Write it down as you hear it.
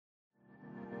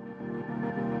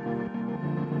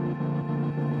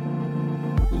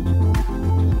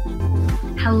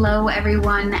Hello,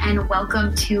 everyone, and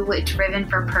welcome to Driven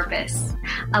for Purpose,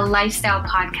 a lifestyle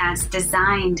podcast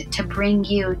designed to bring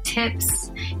you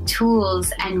tips,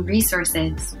 tools, and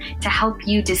resources to help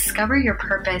you discover your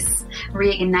purpose,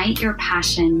 reignite your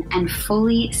passion, and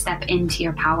fully step into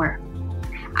your power.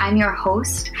 I'm your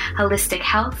host, holistic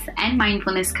health and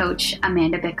mindfulness coach,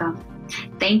 Amanda Bickham.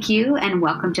 Thank you, and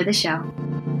welcome to the show.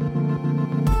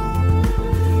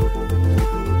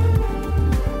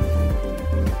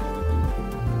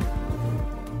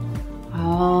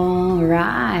 All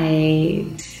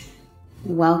right.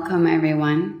 Welcome,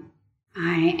 everyone.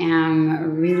 I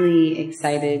am really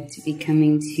excited to be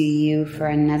coming to you for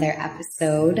another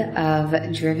episode of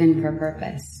Driven for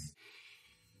Purpose.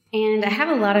 And I have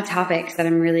a lot of topics that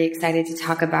I'm really excited to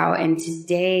talk about. And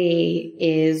today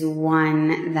is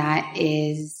one that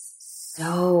is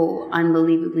so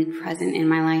unbelievably present in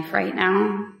my life right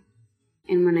now.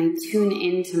 And when I tune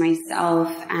into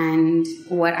myself and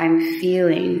what I'm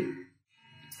feeling,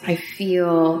 I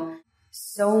feel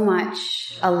so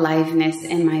much aliveness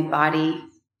in my body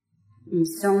and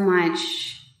so much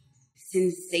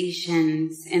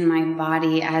sensations in my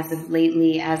body as of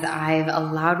lately as I've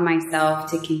allowed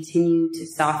myself to continue to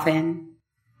soften.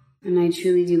 And I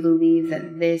truly do believe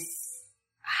that this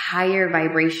higher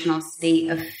vibrational state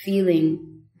of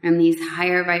feeling and these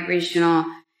higher vibrational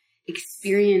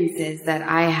experiences that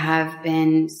I have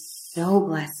been so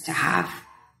blessed to have,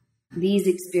 these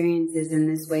experiences and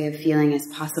this way of feeling is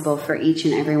possible for each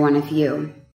and every one of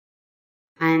you.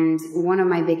 And one of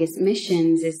my biggest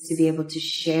missions is to be able to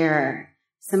share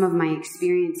some of my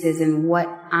experiences and what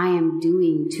I am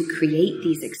doing to create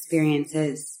these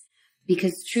experiences.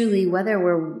 Because truly, whether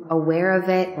we're aware of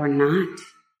it or not,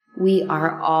 we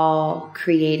are all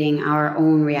creating our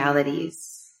own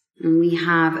realities. And we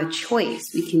have a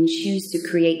choice. We can choose to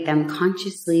create them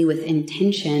consciously with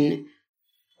intention,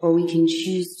 or we can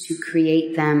choose to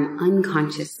create them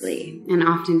unconsciously. And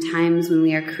oftentimes when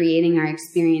we are creating our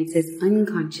experiences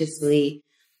unconsciously,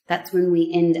 that's when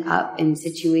we end up in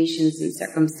situations and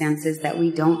circumstances that we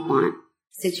don't want.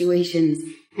 Situations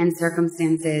and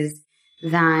circumstances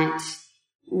that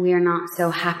we're not so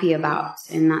happy about.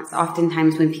 And that's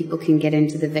oftentimes when people can get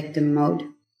into the victim mode.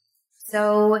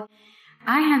 So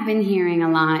I have been hearing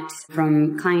a lot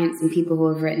from clients and people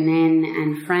who have written in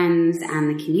and friends and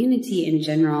the community in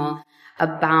general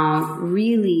about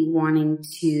really wanting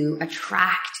to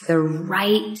attract the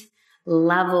right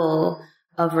level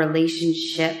of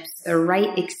relationships, the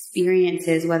right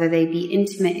experiences, whether they be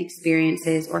intimate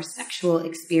experiences or sexual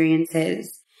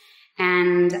experiences.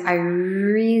 And I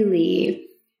really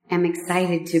am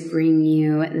excited to bring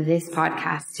you this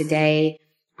podcast today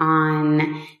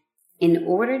on, in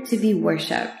order to be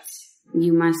worshipped,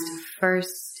 you must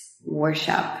first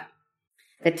worship.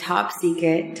 The top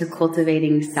secret to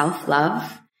cultivating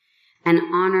self-love and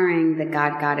honoring the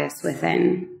God-Goddess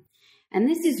within. And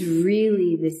this is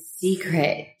really the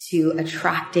secret to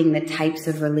attracting the types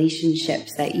of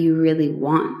relationships that you really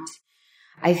want.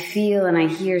 I feel and I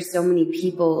hear so many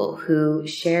people who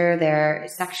share their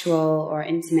sexual or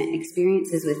intimate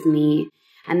experiences with me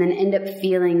and then end up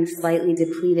feeling slightly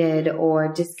depleted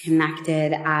or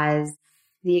disconnected as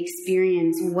the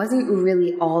experience wasn't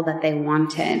really all that they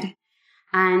wanted.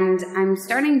 And I'm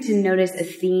starting to notice a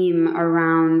theme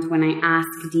around when I ask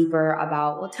deeper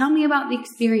about, well, tell me about the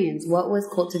experience. What was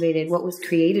cultivated? What was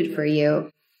created for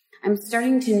you? I'm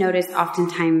starting to notice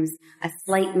oftentimes a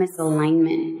slight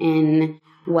misalignment in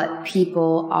what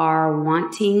people are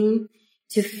wanting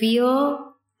to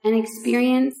feel and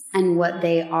experience and what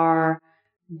they are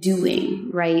doing,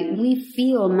 right? We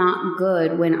feel not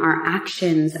good when our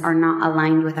actions are not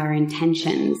aligned with our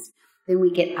intentions. Then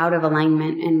we get out of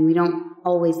alignment and we don't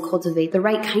always cultivate the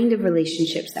right kind of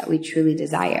relationships that we truly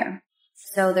desire.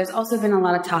 So there's also been a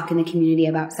lot of talk in the community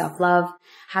about self-love.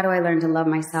 How do I learn to love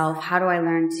myself? How do I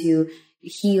learn to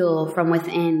heal from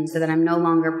within so that I'm no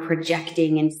longer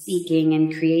projecting and seeking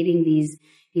and creating these,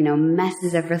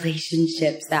 messes of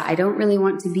relationships that I don't really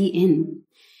want to be in?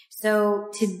 So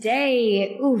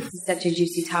today, is such a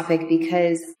juicy topic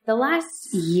because the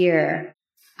last year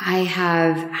I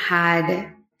have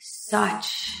had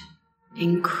such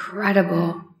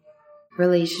incredible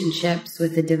relationships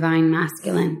with the divine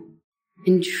masculine.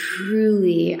 And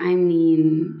truly, I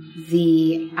mean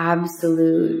the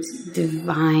absolute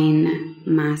divine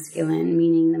masculine,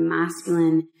 meaning the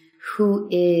masculine who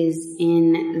is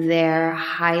in their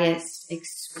highest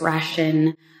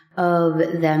expression of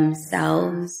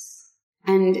themselves.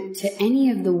 And to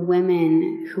any of the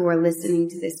women who are listening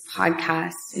to this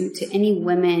podcast, and to any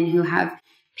women who have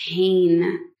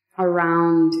pain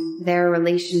around their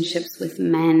relationships with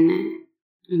men,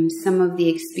 some of the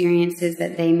experiences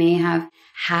that they may have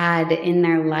had in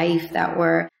their life that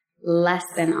were less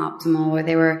than optimal, where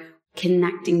they were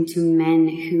connecting to men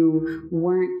who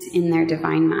weren't in their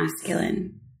divine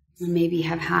masculine, maybe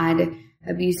have had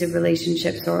abusive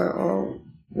relationships or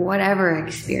whatever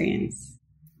experience.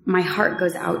 My heart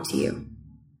goes out to you.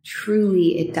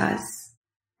 Truly it does.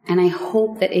 And I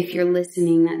hope that if you're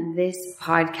listening, that this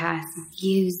podcast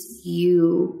gives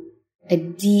you a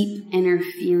deep inner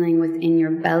feeling within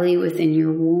your belly, within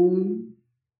your womb,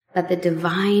 that the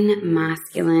divine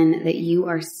masculine that you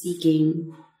are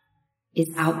seeking is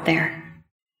out there.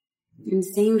 And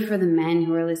same for the men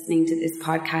who are listening to this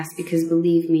podcast, because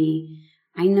believe me,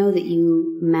 I know that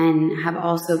you men have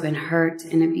also been hurt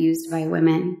and abused by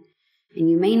women. And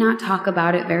you may not talk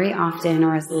about it very often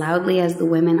or as loudly as the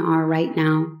women are right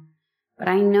now, but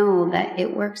I know that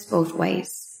it works both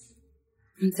ways.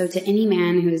 And so to any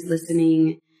man who is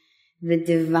listening, the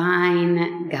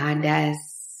divine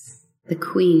goddess, the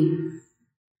queen,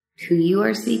 who you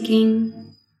are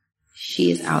seeking,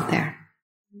 she is out there.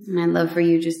 And I'd love for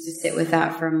you just to sit with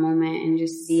that for a moment and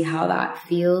just see how that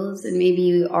feels. And maybe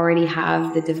you already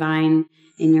have the divine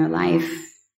in your life.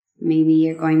 Maybe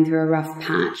you're going through a rough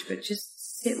patch, but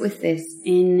just sit with this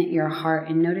in your heart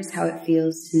and notice how it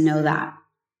feels to know that.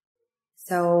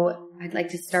 So I'd like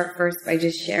to start first by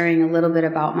just sharing a little bit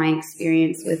about my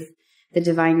experience with the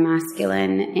divine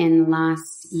masculine in the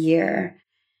last year.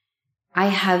 I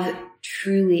have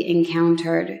truly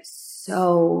encountered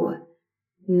so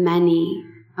many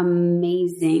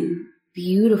amazing,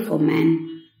 beautiful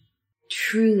men,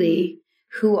 truly,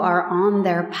 who are on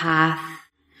their path,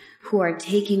 who are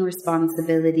taking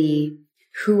responsibility,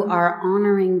 who are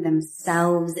honoring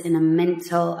themselves in a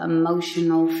mental,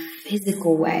 emotional,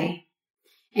 physical way,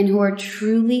 and who are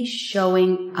truly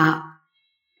showing up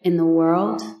in the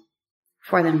world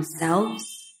for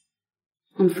themselves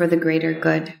and for the greater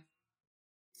good.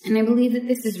 And I believe that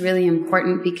this is really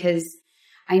important because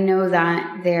I know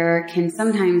that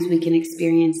we can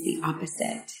experience the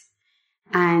opposite.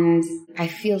 And I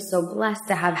feel so blessed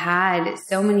to have had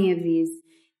so many of these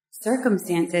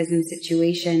circumstances and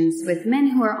situations with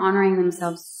men who are honoring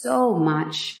themselves so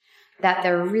much that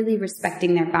they're really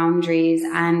respecting their boundaries,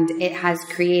 and it has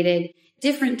created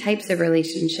different types of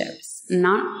relationships.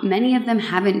 Not many of them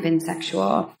haven't been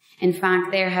sexual. In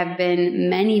fact, there have been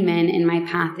many men in my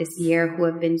path this year who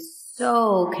have been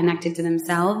so connected to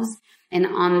themselves and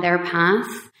on their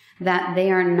path that they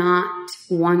are not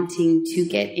wanting to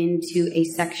get into a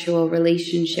sexual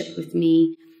relationship with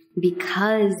me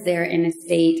because they're in a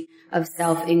state of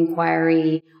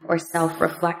self-inquiry or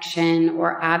self-reflection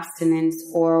or abstinence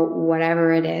or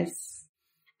whatever it is.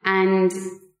 And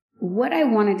what I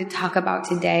wanted to talk about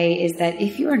today is that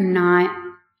if you're not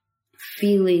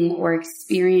feeling or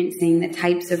experiencing the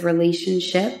types of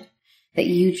relationship that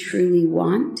you truly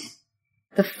want,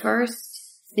 the first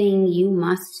thing you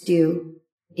must do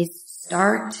is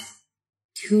start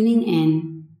tuning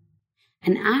in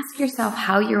and ask yourself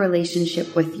how your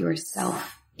relationship with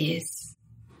yourself is.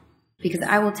 Because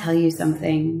I will tell you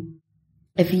something.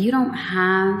 If you don't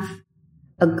have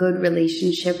a good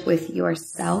relationship with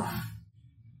yourself,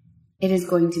 it is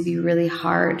going to be really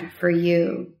hard for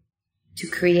you to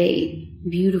create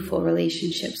beautiful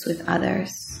relationships with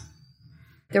others.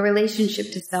 The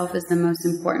relationship to self is the most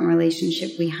important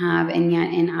relationship we have, and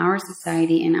yet in our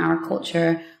society, in our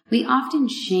culture, we often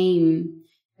shame.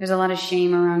 There's a lot of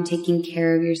shame around taking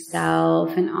care of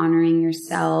yourself and honoring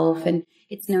yourself, and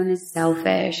it's known as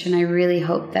selfish. And I really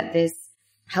hope that this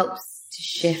helps to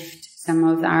shift some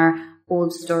of our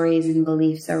old stories and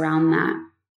beliefs around that.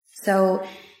 So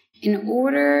in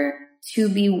order to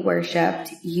be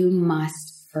worshipped, you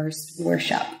must first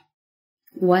worship.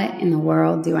 What in the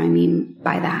world do I mean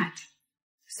by that?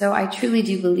 So I truly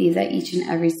do believe that each and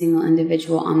every single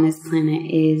individual on this planet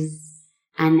is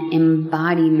an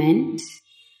embodiment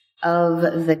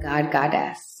of the God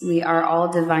Goddess. We are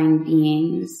all divine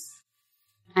beings.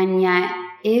 And yet,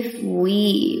 if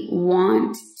we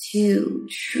want to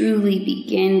truly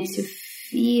begin to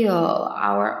feel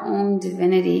our own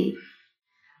divinity,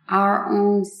 our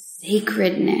own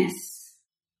sacredness,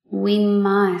 we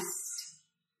must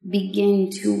begin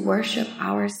to worship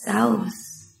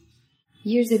ourselves.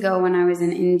 Years ago when I was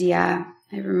in India,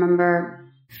 I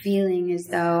remember feeling as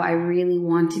though I really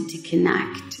wanted to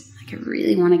connect. Like I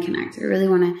really want to connect. I really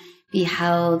want to be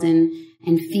held and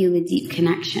feel a deep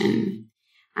connection.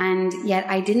 And yet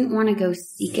I didn't want to go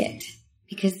seek it,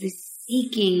 because the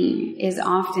seeking is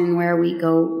often where we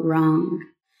go wrong.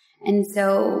 And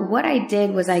so what I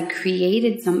did was I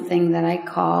created something that I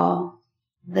call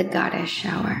the Goddess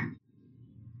Shower.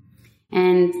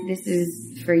 And this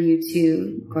is for you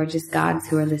too, gorgeous gods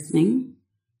who are listening.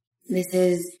 This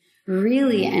is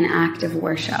really an act of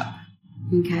worship.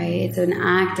 Okay. It's an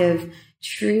act of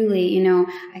truly,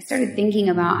 I started thinking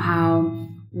about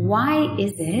why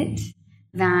is it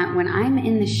that when I'm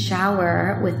in the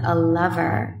shower with a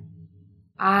lover,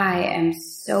 I am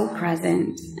so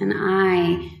present and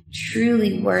I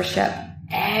truly worship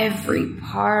every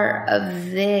part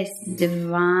of this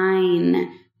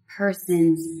divine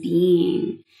person's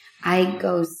being. I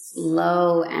go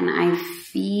slow and I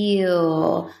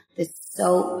feel the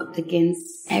soap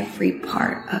against every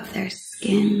part of their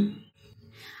skin.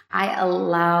 I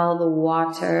allow the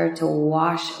water to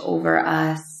wash over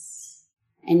us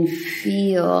and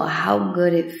feel how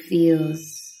good it feels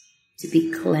to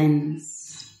be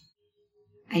cleansed.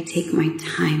 I take my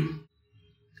time.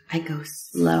 I go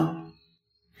slow.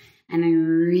 And I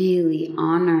really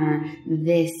honor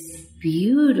this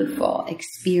beautiful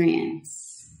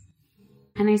experience.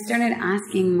 And I started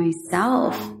asking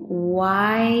myself,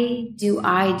 why do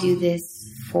I do this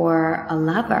for a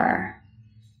lover?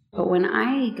 But when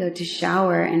I go to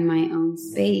shower in my own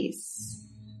space,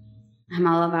 I'm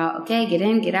all about, okay, get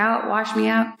in, get out, wash me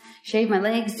up, shave my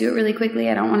legs, do it really quickly.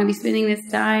 I don't want to be spending this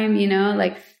time,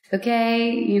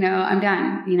 okay, I'm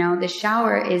done. The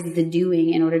shower is the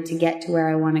doing in order to get to where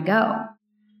I want to go,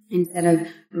 instead of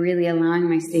really allowing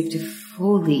myself to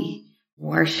fully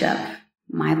worship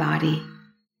my body.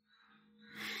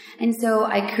 And so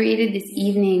I created this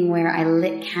evening where I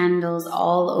lit candles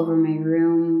all over my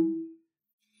room.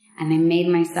 And I made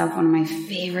myself one of my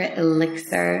favorite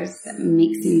elixirs that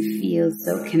makes me feel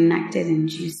so connected and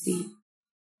juicy.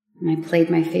 And I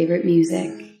played my favorite music.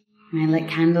 And I lit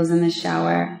candles in the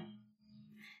shower.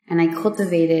 And I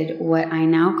cultivated what I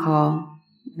now call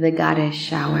the goddess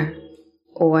shower.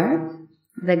 Or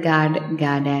the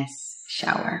goddess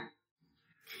shower.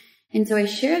 And so I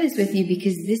share this with you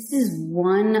because this is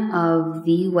one of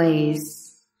the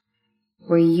ways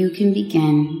where you can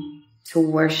begin to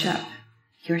worship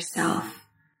yourself.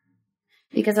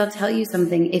 Because I'll tell you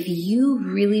something, if you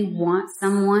really want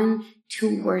someone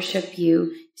to worship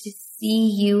you, to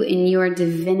see you in your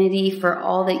divinity for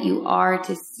all that you are,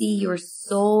 to see your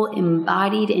soul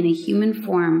embodied in a human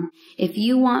form, if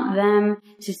you want them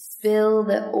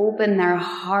to open their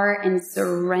heart and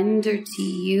surrender to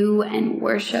you and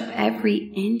worship every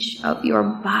inch of your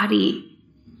body,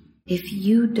 if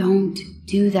you don't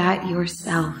do that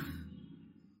yourself,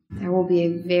 there will be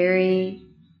a very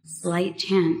slight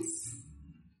chance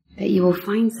that you will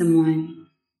find someone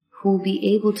who will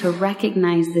be able to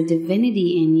recognize the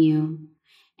divinity in you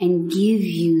and give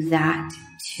you that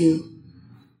too.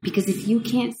 Because if you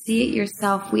can't see it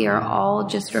yourself, we are all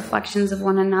just reflections of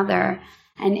one another.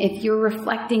 And if you're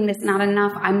reflecting this not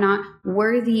enough, I'm not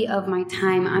worthy of my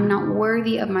time, I'm not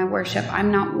worthy of my worship,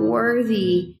 I'm not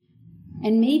worthy.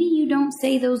 And maybe you don't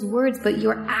say those words, but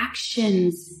your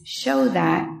actions show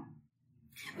that.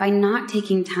 By not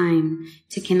taking time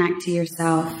to connect to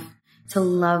yourself, to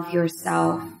love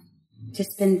yourself, to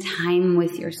spend time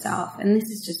with yourself. And this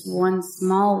is just one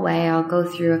small way. I'll go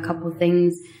through a couple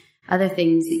things, other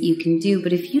things that you can do.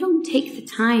 But if you don't take the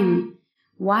time,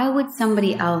 why would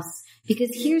somebody else?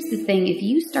 Because here's the thing, if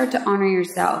you start to honor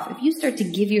yourself, if you start to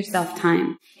give yourself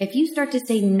time, if you start to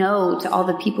say no to all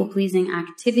the people-pleasing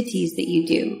activities that you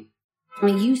do,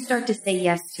 when you start to say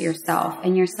yes to yourself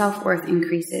and your self-worth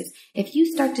increases, if you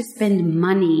start to spend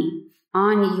money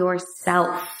on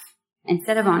yourself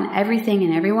instead of on everything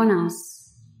and everyone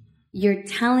else, you're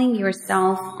telling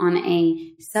yourself on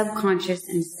a subconscious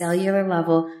and cellular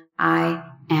level, I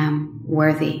am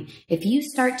worthy. If you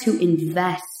start to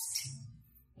invest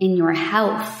in your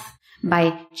health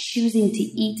by choosing to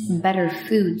eat better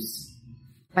foods,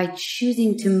 by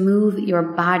choosing to move your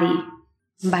body,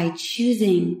 by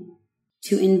choosing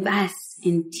to invest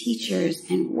in teachers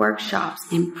and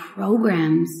workshops and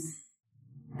programs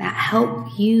that help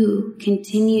you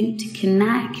continue to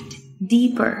connect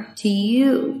deeper to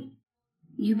you,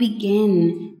 you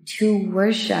begin to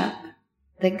worship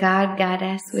the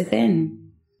goddess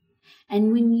within.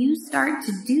 And when you start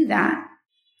to do that,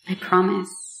 I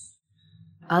promise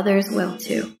others will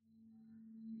too.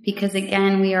 Because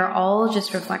again, we are all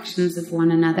just reflections of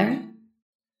one another.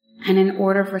 And in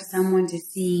order for someone to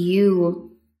see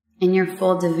you in your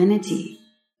full divinity,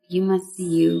 you must see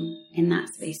you in that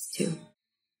space too.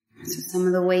 So some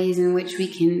of the ways in which we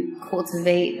can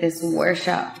cultivate this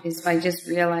worship is by just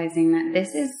realizing that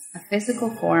this is a physical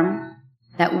form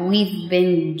that we've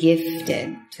been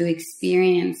gifted to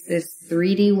experience this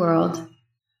 3D world.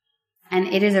 And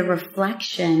it is a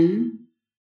reflection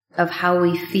of how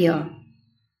we feel.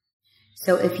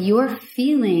 So if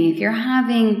you're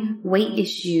having weight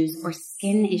issues or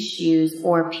skin issues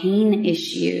or pain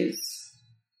issues,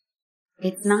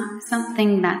 it's not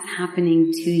something that's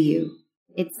happening to you.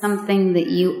 It's something that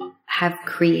you have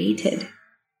created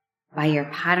by your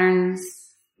patterns,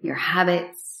 your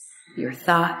habits, your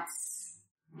thoughts,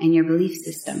 and your belief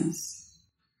systems.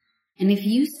 And if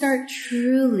you start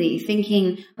truly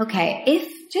thinking, okay,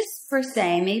 if just for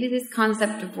say, maybe this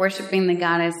concept of worshiping the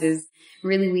goddess is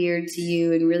really weird to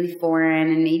you and really foreign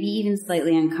and maybe even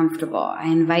slightly uncomfortable, I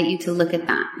invite you to look at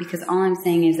that, because all I'm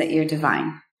saying is that you're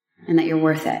divine and that you're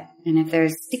worth it. And if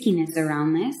there's stickiness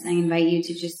around this, I invite you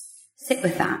to just sit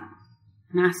with that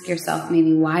and ask yourself,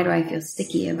 maybe, why do I feel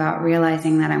sticky about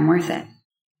realizing that I'm worth it?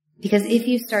 Because if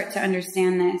you start to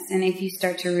understand this, and if you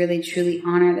start to really truly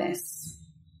honor this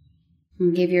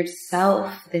and give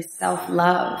yourself this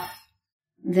self-love,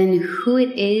 then who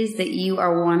it is that you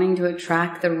are wanting to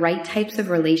attract, the right types of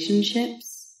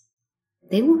relationships,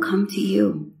 they will come to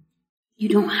you. You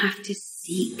don't have to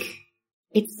seek.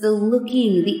 It's the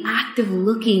looking, the act of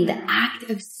looking, the act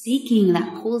of seeking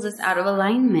that pulls us out of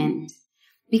alignment,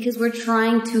 because we're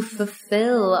trying to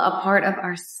fulfill a part of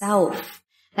ourself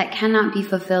that cannot be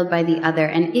fulfilled by the other.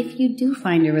 And if you do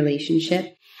find a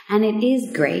relationship and it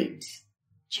is great,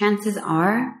 chances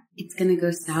are it's going to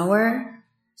go sour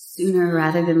sooner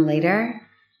rather than later,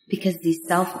 because these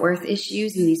self-worth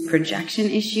issues and these projection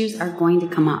issues are going to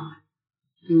come up.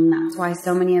 And that's why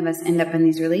so many of us end up in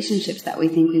these relationships that we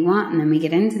think we want, and then we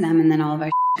get into them, and then all of our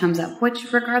comes up,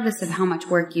 which regardless of how much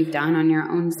work you've done on your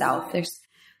own self, there's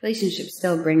relationships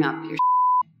still bring up your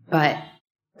but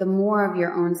the more of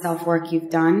your own self-work you've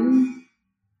done,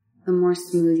 the more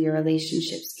smooth your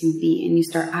relationships can be, and you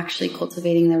start actually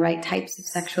cultivating the right types of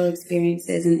sexual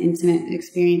experiences and intimate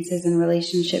experiences and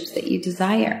relationships that you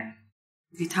desire.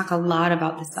 I talk a lot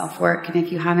about the self-work, and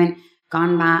if you haven't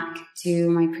gone back to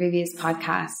my previous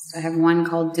podcast, I have one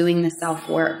called Doing the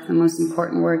Self-Work, the most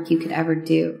important work you could ever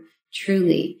do.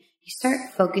 Truly, you start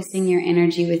focusing your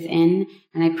energy within,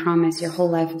 and I promise your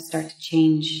whole life will start to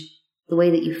change. The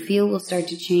way that you feel will start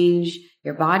to change.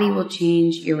 Your body will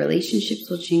change, your relationships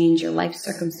will change, your life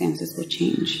circumstances will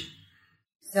change.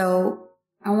 So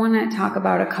I want to talk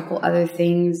about a couple other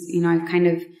things. I've kind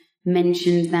of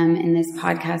mentioned them in this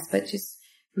podcast, but just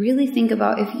really think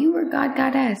about, if you were God,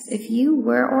 Goddess, if you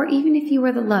were, or even if you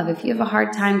were the love, if you have a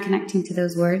hard time connecting to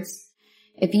those words,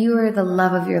 if you were the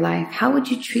love of your life, how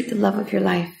would you treat the love of your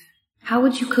life? How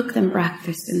would you cook them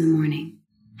breakfast in the morning?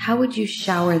 How would you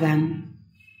shower them?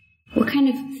 What kind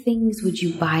of things would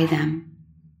you buy them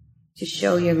to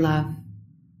show your love?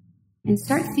 And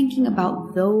start thinking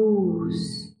about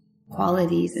those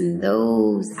qualities and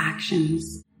those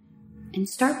actions, and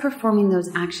start performing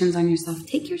those actions on yourself.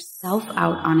 Take yourself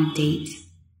out on a date.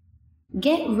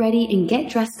 Get ready and get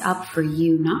dressed up for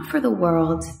you, not for the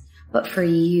world, but for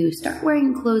you. Start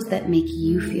wearing clothes that make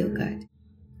you feel good.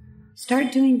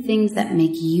 Start doing things that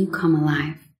make you come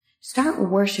alive. Start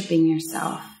worshiping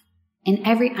yourself in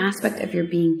every aspect of your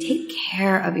being. Take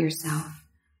care of yourself,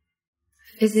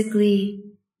 physically,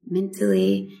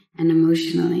 mentally, and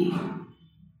emotionally.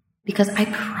 Because I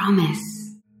promise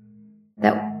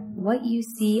that what you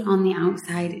see on the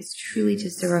outside is truly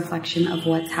just a reflection of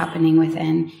what's happening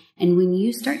within. And when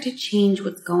you start to change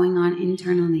what's going on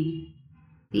internally,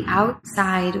 the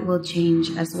outside will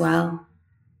change as well.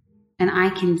 And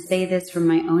I can say this from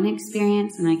my own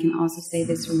experience, and I can also say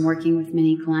this from working with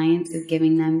many clients, of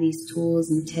giving them these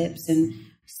tools and tips and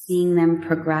seeing them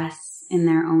progress in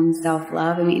their own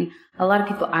self-love. I mean, a lot of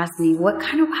people ask me,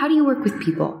 how do you work with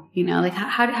people?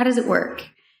 How does it work?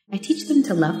 I teach them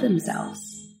to love themselves.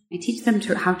 I teach them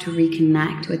how to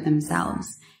reconnect with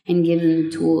themselves and give them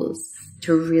the tools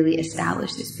to really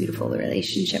establish this beautiful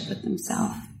relationship with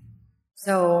themselves.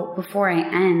 So before I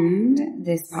end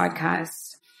this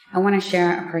podcast, I want to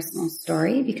share a personal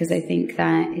story, because I think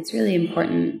that it's really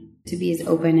important to be as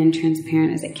open and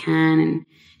transparent as I can and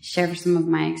share some of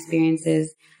my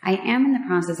experiences. I am in the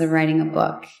process of writing a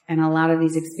book, and a lot of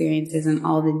these experiences and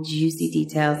all the juicy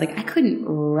details, I couldn't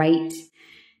write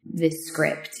this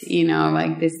script,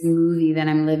 this movie that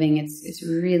I'm living. It's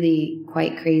really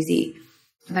quite crazy.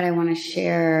 But I want to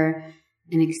share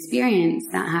an experience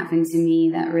that happened to me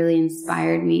that really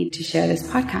inspired me to share this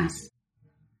podcast.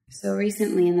 So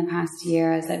recently, in the past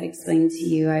year, as I've explained to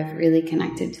you, I've really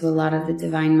connected to a lot of the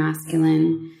divine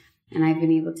masculine, and I've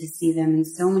been able to see them in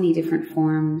so many different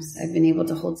forms. I've been able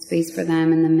to hold space for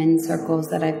them in the men's circles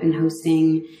that I've been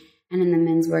hosting and in the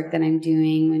men's work that I'm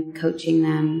doing when coaching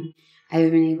them.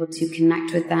 I've been able to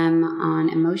connect with them on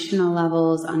emotional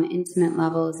levels, on intimate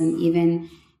levels, and even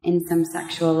in some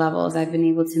sexual levels. I've been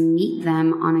able to meet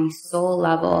them on a soul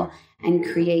level and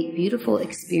create beautiful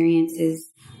experiences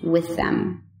with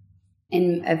them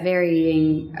in a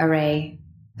varying array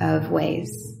of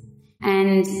ways.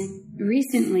 And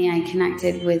recently I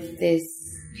connected with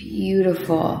this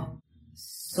beautiful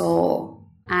soul.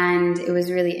 And it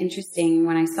was really interesting.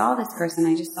 When I saw this person,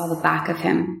 I just saw the back of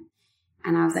him.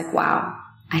 And I was like, wow,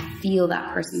 I feel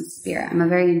that person's spirit. I'm a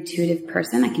very intuitive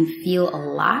person. I can feel a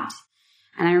lot.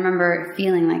 And I remember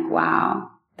feeling like, wow,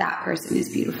 that person is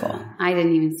beautiful. I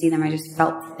didn't even see them. I just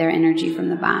felt their energy from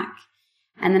the back.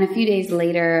 And then a few days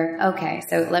later, okay,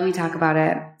 so let me talk about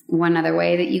it. One other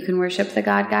way that you can worship the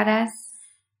God Goddess,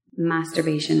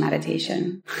 masturbation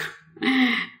meditation.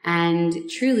 And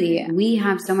truly, we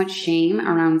have so much shame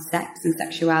around sex and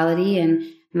sexuality and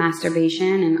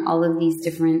masturbation and all of these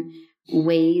different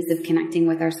ways of connecting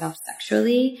with ourselves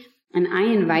sexually. And I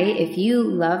invite, if you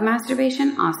love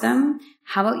masturbation, awesome.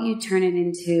 How about you turn it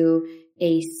into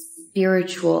a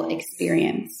spiritual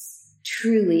experience,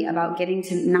 truly about getting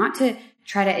to, not to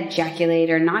try to ejaculate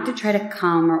or not to try to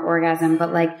come or orgasm,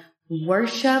 but like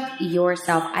worship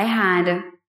yourself. And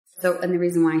the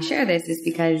reason why I share this is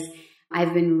because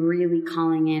I've been really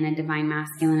calling in a divine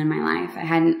masculine in my life. I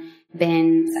hadn't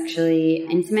been sexually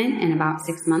intimate in about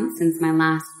 6 months since my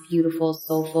last beautiful,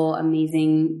 soulful,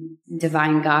 amazing,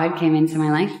 divine God came into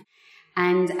my life.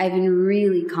 And I've been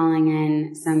really calling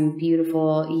in some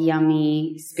beautiful,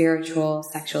 yummy, spiritual,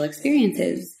 sexual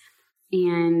experiences.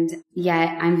 And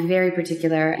yet I'm very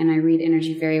particular and I read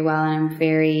energy very well. And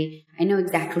I know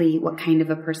exactly what kind of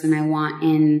a person I want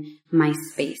in my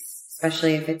space,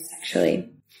 especially if it's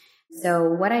sexually. So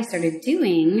what I started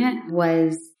doing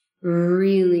was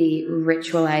really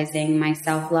ritualizing my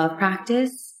self-love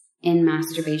practice in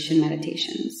masturbation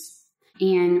meditations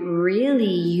and really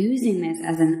using this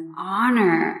as an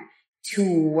honor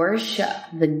to worship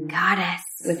the goddess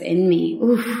within me.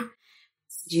 Oof,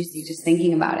 it's juicy just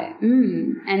thinking about it.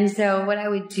 And so what I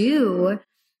would do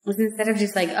was, instead of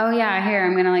just like, oh yeah, here,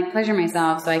 I'm going to like pleasure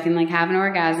myself so I can like have an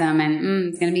orgasm and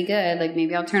it's going to be good. Like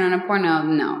maybe I'll turn on a porno.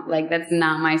 No, like that's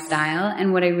not my style.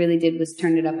 And what I really did was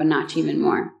turn it up a notch even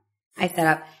more. I set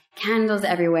up candles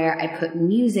everywhere. I put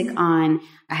music on.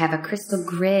 I have a crystal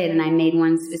grid and I made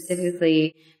one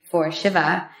specifically for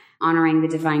Shiva, honoring the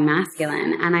divine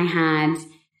masculine. And I had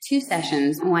 2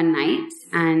 sessions one night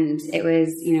and it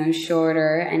was,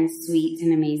 shorter and sweet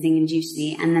and amazing and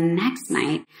juicy. And the next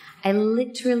night, I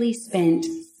literally spent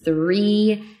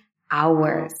 3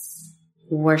 hours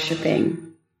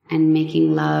worshiping and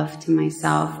making love to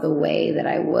myself the way that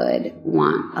I would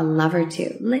want a lover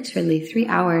to. Literally 3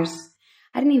 hours.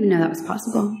 I didn't even know that was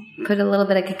possible. Put a little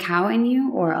bit of cacao in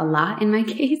you, or a lot in my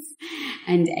case,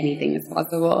 and anything is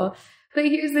possible. But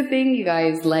here's the thing, you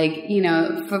guys,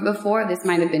 for before this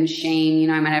might have been shame,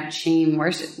 I might have shame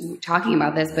worship talking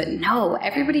about this, but no,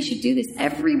 everybody should do this.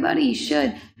 Everybody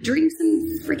should drink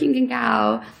some freaking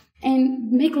cacao and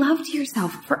make love to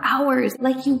yourself for hours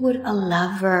like you would a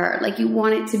lover, like you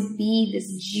want it to be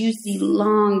this juicy,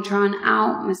 long, drawn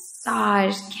out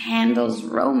massage, candles,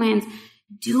 romance.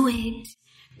 Do it.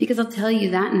 Because I'll tell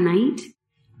you, that night,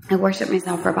 I worshiped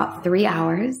myself for about 3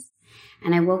 hours.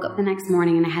 And I woke up the next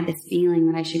morning and I had this feeling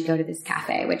that I should go to this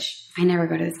cafe, which I never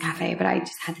go to this cafe, but I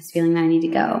just had this feeling that I need to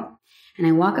go. And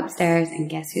I walk upstairs and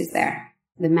guess who's there?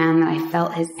 The man that I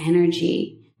felt his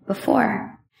energy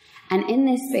before. And in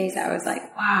this space, I was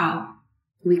like, wow,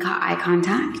 we caught eye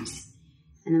contact.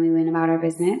 And then we went about our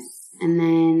business. And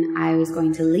then I was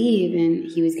going to leave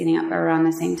and he was getting up around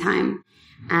the same time.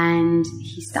 And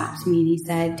he stopped me and he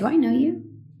said, do I know you?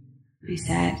 I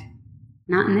said,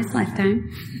 not in this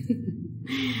lifetime.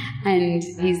 And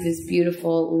he's this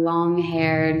beautiful,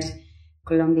 long-haired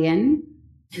Colombian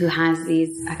who has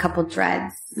a couple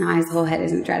dreads. Now, his whole head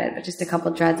isn't dreaded, but just a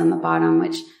couple dreads on the bottom,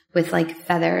 with like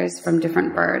feathers from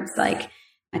different birds, like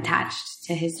attached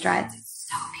to his dreads. It's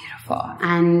so beautiful.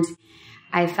 And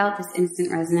I felt this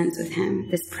instant resonance with him,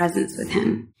 this presence with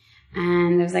him.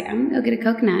 And I was like, I'm going to go get a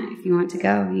coconut if you want to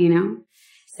go,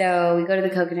 So we go to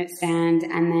the coconut stand,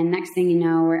 and then next thing you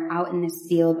know, we're out in this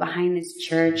field behind this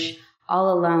church,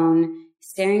 all alone,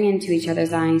 staring into each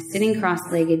other's eyes, sitting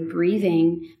cross-legged,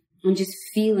 breathing, and just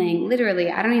feeling, literally,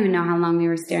 I don't even know how long we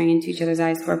were staring into each other's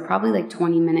eyes for, probably like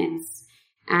 20 minutes.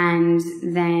 And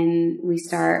then we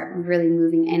start really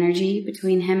moving energy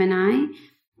between him and I.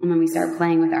 And then we start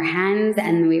playing with our hands,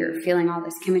 and we were feeling all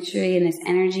this chemistry and this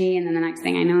energy. And then the next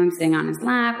thing I know, I'm sitting on his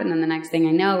lap. And then the next thing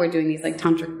I know, we're doing these like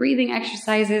tantric breathing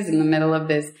exercises in the middle of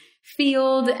this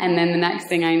field. And then the next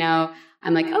thing I know,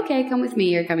 I'm like, okay, come with me.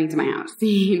 You're coming to my house,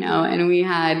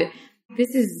 and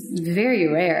this is very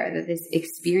rare that this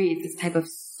experience, this type of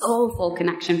soulful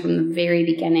connection from the very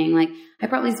beginning. Like, I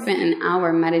probably spent an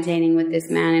hour meditating with this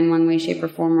man in one way, shape, or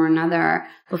form or another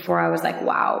before I was like,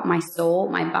 wow, my soul,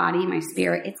 my body, my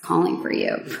spirit, it's calling for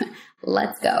you.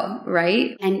 Let's go,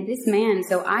 right? And this man,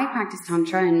 so I practice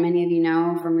Tantra, and many of you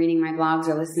know from reading my blogs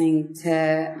or listening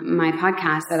to my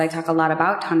podcast that I talk a lot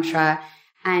about Tantra.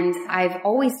 And I've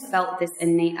always felt this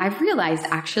innate, I've realized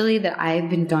actually that I've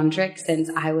been tantric since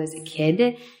I was a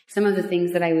kid. Some of the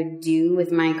things that I would do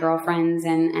with my girlfriends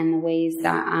and the ways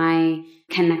that I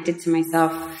connected to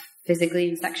myself physically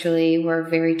and sexually were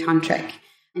very tantric.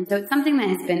 And so it's something that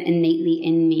has been innately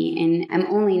in me. And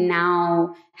I'm only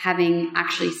now, having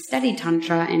actually studied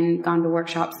Tantra and gone to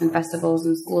workshops and festivals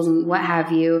and schools and what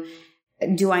have you,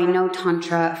 do I know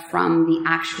Tantra from the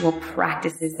actual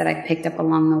practices that I've picked up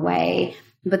along the way.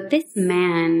 But this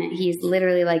man, he's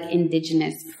literally like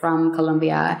indigenous from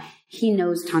Colombia. He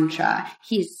knows Tantra.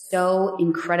 He is so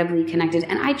incredibly connected.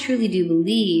 And I truly do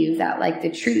believe that like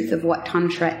the truth of what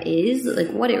Tantra is,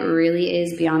 like what it really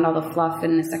is beyond all the fluff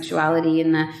and the sexuality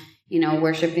and the, you know,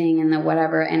 worshiping and the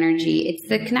whatever energy, it's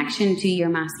the connection to your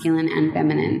masculine and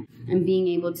feminine and being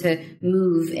able to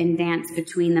move and dance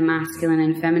between the masculine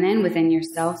and feminine within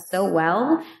yourself so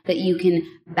well that you can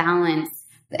balance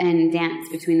and dance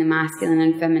between the masculine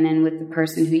and feminine with the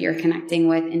person who you're connecting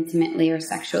with intimately or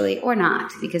sexually or not,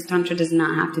 because Tantra does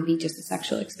not have to be just a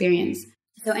sexual experience.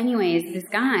 So anyways, this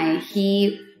guy,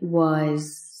 he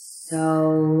was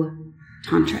so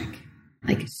tantric,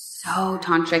 like so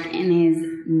tantric in his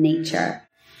nature.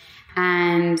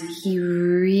 And he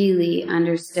really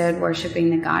understood worshiping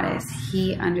the goddess.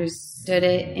 He understood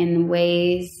it in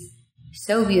ways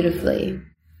so beautifully.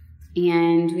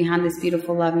 And we had this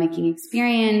beautiful lovemaking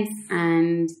experience,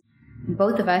 and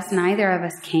both of us, neither of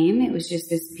us came. It was just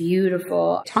this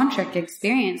beautiful tantric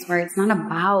experience where it's not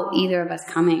about either of us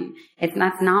coming.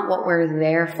 That's not what we're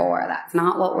there for. That's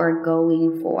not what we're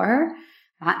going for.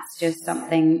 That's just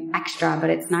something extra, but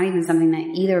it's not even something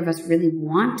that either of us really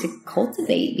want to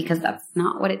cultivate, because that's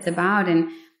not what it's about. And,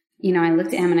 you know, I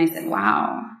looked at him and I said,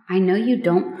 wow, I know you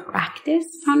don't practice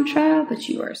Tantra, but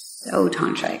you are so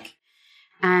tantric.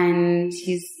 And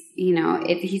he's, you know,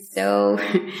 he's so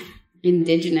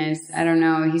indigenous. I don't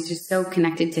know. He's just so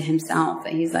connected to himself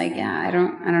that he's like, yeah, I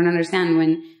don't understand.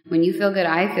 When you feel good,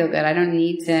 I feel good. I don't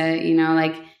need to, you know,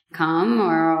 like come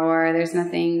or there's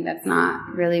nothing, that's not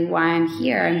really why I'm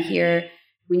here. I'm here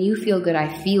when you feel good, I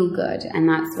feel good. And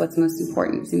that's what's most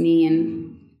important to me.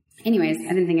 And anyways, I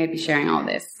didn't think I'd be sharing all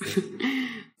this.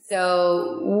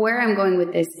 So where I'm going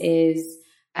with this is,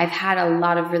 I've had a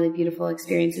lot of really beautiful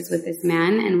experiences with this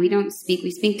man, and we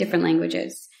speak different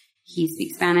languages. He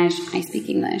speaks Spanish, I speak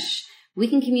English. We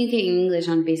can communicate in English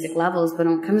on basic levels, but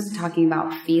when it comes to talking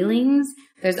about feelings,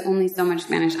 there's only so much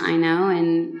Spanish I know,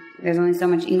 and there's only so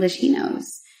much English he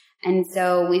knows. And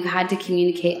so we've had to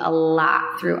communicate a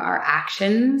lot through our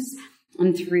actions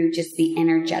and through just the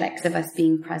energetics of us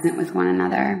being present with one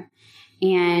another.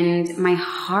 And my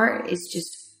heart is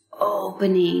just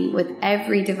opening with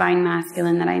every divine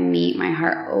masculine that I meet. My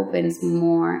heart opens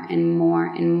more and more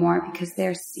and more because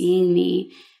they're seeing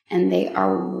me and they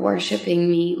are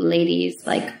worshiping me, ladies,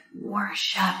 like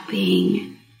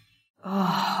worshiping.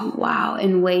 Oh, wow.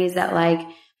 In ways that like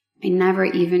I never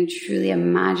even truly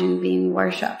imagined being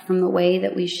worshipped, from the way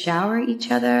that we shower each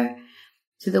other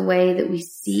to the way that we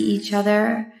see each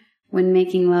other when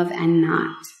making love and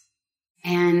not.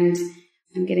 And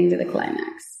I'm getting to the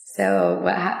climax. So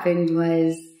what happened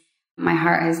was my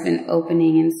heart has been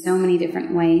opening in so many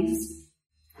different ways.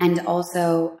 And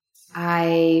also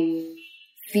I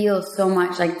feel so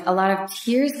much, like a lot of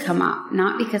tears come up,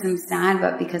 not because I'm sad,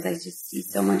 but because I just see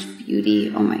so much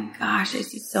beauty. Oh my gosh, I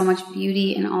see so much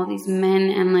beauty in all these men.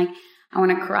 And like, I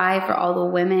want to cry for all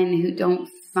the women who don't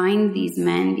find these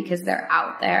men because they're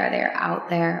out there. They're out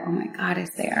there. Oh my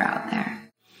goddess, they are out there.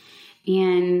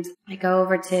 And I go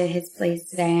over to his place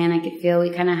today and I could feel we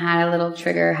kind of had a little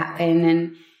trigger happen,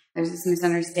 and there's this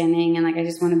misunderstanding, and like I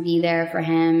just want to be there for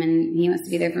him and he wants to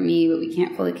be there for me, but we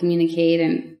can't fully communicate.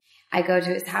 And I go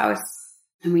to his house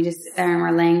and we just sit there and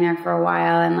we're laying there for a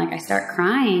while, and like I start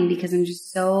crying because I'm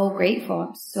just so grateful.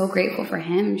 I'm so grateful for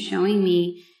him showing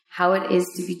me how it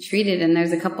is to be treated. And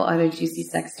there's a couple other juicy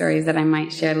sex stories that I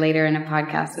might share later in a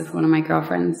podcast with one of my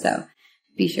girlfriends, so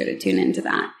be sure to tune into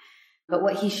that. But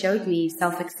what he showed me,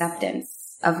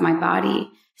 self-acceptance of my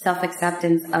body,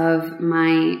 self-acceptance of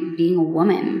my being a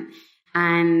woman,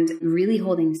 and really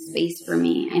holding space for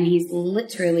me. And he's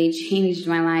literally changed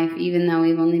my life, even though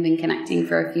we've only been connecting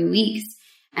for a few weeks.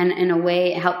 And in a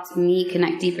way, it helped me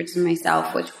connect deeper to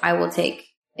myself, which I will take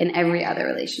in every other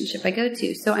relationship I go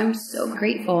to. So I'm so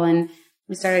grateful. And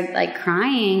I started like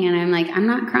crying, and I'm like, I'm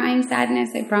not crying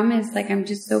sadness, I promise. Like, I'm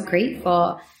just so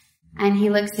grateful. And he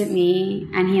looks at me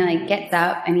and he like gets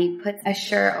up and he puts a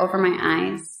shirt over my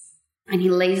eyes and he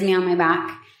lays me on my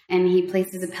back and he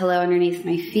places a pillow underneath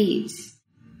my feet,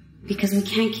 because we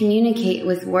can't communicate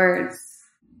with words.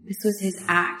 This was his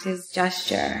act, his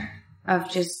gesture of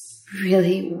just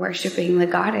really worshiping the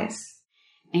goddess.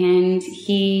 And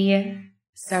he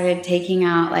started taking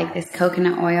out like this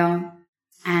coconut oil,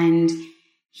 and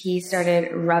he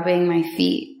started rubbing my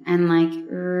feet, and like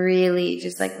really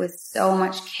just like with so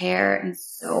much care and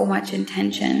so much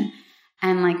intention,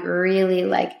 and like really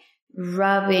like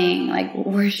rubbing, like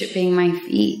worshiping my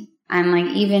feet. And like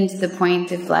even to the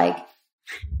point of like,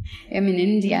 I'm in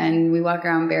India and we walk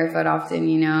around barefoot often,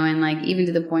 you know, and like even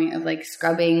to the point of like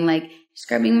scrubbing my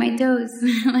toes,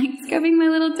 like scrubbing my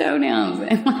little toenails,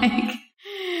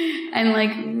 and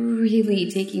like really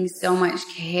taking so much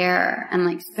care, and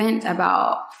like spent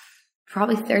about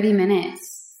probably 30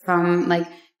 minutes from like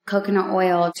coconut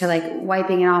oil to like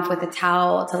wiping it off with a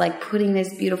towel to like putting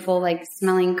this beautiful like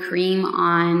smelling cream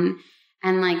on,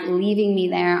 and like leaving me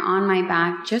there on my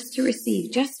back just to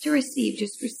receive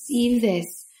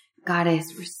this.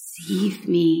 Goddess, receive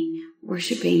me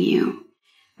worshiping you.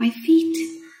 My feet.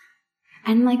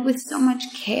 And like with so much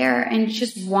care, and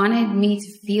just wanted me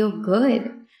to feel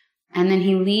good. And then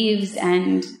he leaves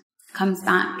and comes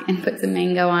back and puts a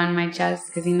mango on my chest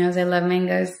because he knows I love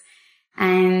mangoes.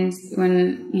 And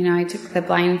when, you know, I took the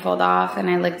blindfold off and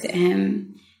I looked at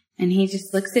him, and he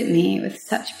just looks at me with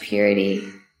such purity.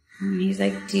 And he's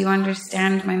like, do you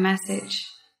understand my message?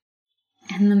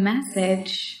 And the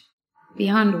message,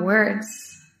 beyond words,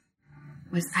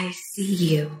 was, I see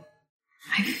you.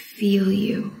 I feel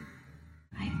you.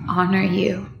 I honor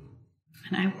you.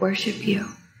 And I worship you.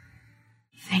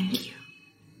 Thank you.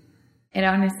 It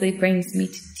honestly brings me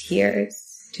to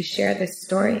tears to share this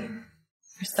story.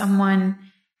 For someone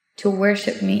to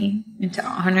worship me and to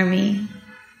honor me,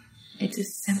 it's a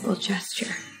simple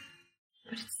gesture,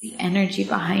 but it's the energy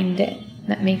behind it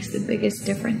that makes the biggest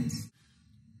difference.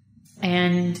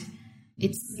 And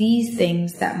it's these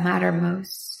things that matter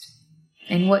most.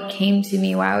 And what came to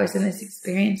me while I was in this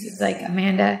experience is like,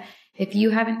 Amanda, if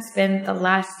you haven't spent the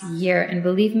last year, and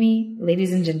believe me,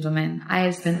 ladies and gentlemen, I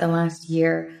have spent the last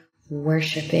year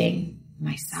worshiping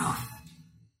myself,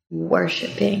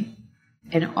 worshiping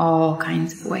in all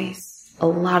kinds of ways. A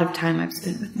lot of time I've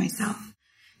spent with myself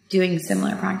doing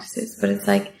similar practices. But it's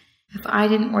like, if I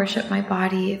didn't worship my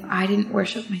body, if I didn't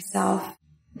worship myself,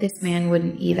 this man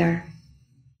wouldn't either.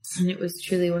 And it was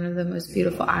truly one of the most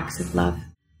beautiful acts of love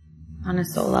on a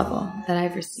soul level that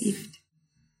I've received.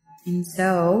 And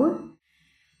so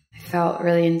I felt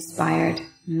really inspired.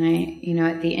 And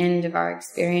at the end of our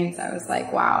experience, I was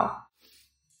like, wow,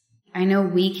 I know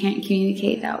we can't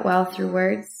communicate that well through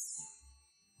words,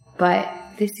 but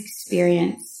this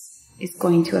experience is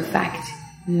going to affect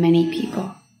many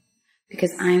people,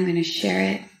 because I'm going to share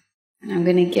it, and I'm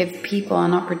going to give people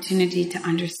an opportunity to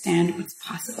understand what's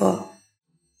possible,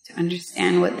 to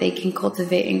understand what they can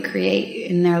cultivate and create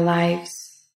in their lives.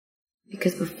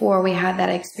 Because before we had that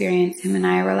experience, him and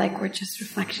I were like, we're just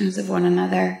reflections of one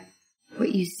another.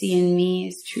 What you see in me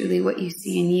is truly what you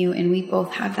see in you, and we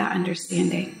both have that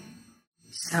understanding.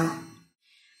 So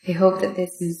I hope that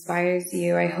this inspires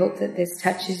you. I hope that this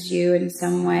touches you in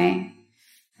some way.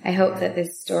 I hope that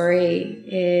this story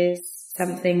is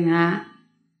something that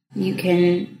you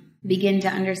can begin to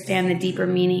understand the deeper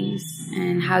meanings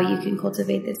and how you can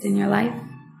cultivate this in your life.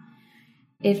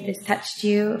 If this touched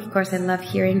you, of course, I love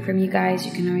hearing from you guys.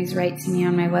 You can always write to me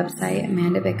on my website,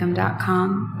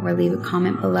 amandabickham.com, or leave a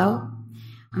comment below.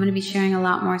 I'm going to be sharing a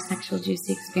lot more sexual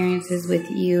juicy experiences with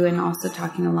you, and also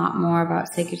talking a lot more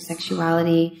about sacred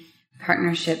sexuality,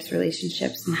 partnerships,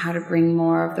 relationships, and how to bring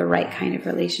more of the right kind of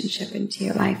relationship into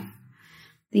your life.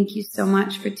 Thank you so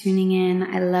much for tuning in.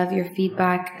 I love your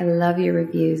feedback. I love your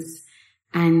reviews.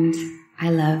 And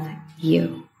I love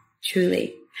you.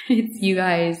 Truly. It's you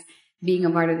guys being a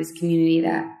part of this community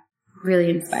that really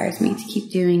inspires me to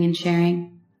keep doing and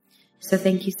sharing. So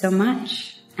thank you so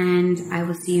much. And I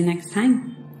will see you next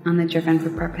time on the Driven for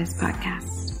Purpose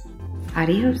podcast.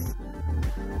 Adios.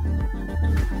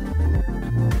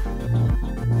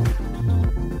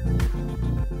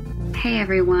 Hey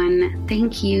everyone,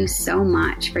 thank you so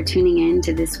much for tuning in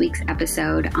to this week's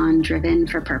episode on Driven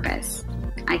for Purpose.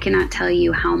 I cannot tell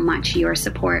you how much your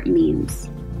support means.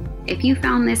 If you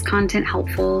found this content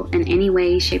helpful in any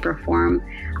way, shape, or form,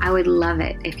 I would love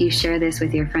it if you share this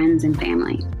with your friends and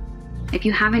family. If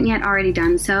you haven't yet already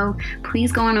done so,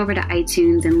 please go on over to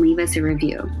iTunes and leave us a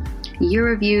review. Your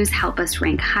reviews help us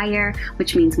rank higher,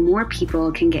 which means more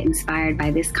people can get inspired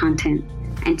by this content.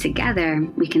 And together,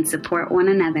 we can support one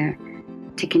another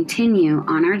to continue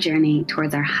on our journey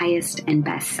towards our highest and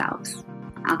best selves.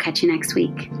 I'll catch you next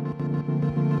week.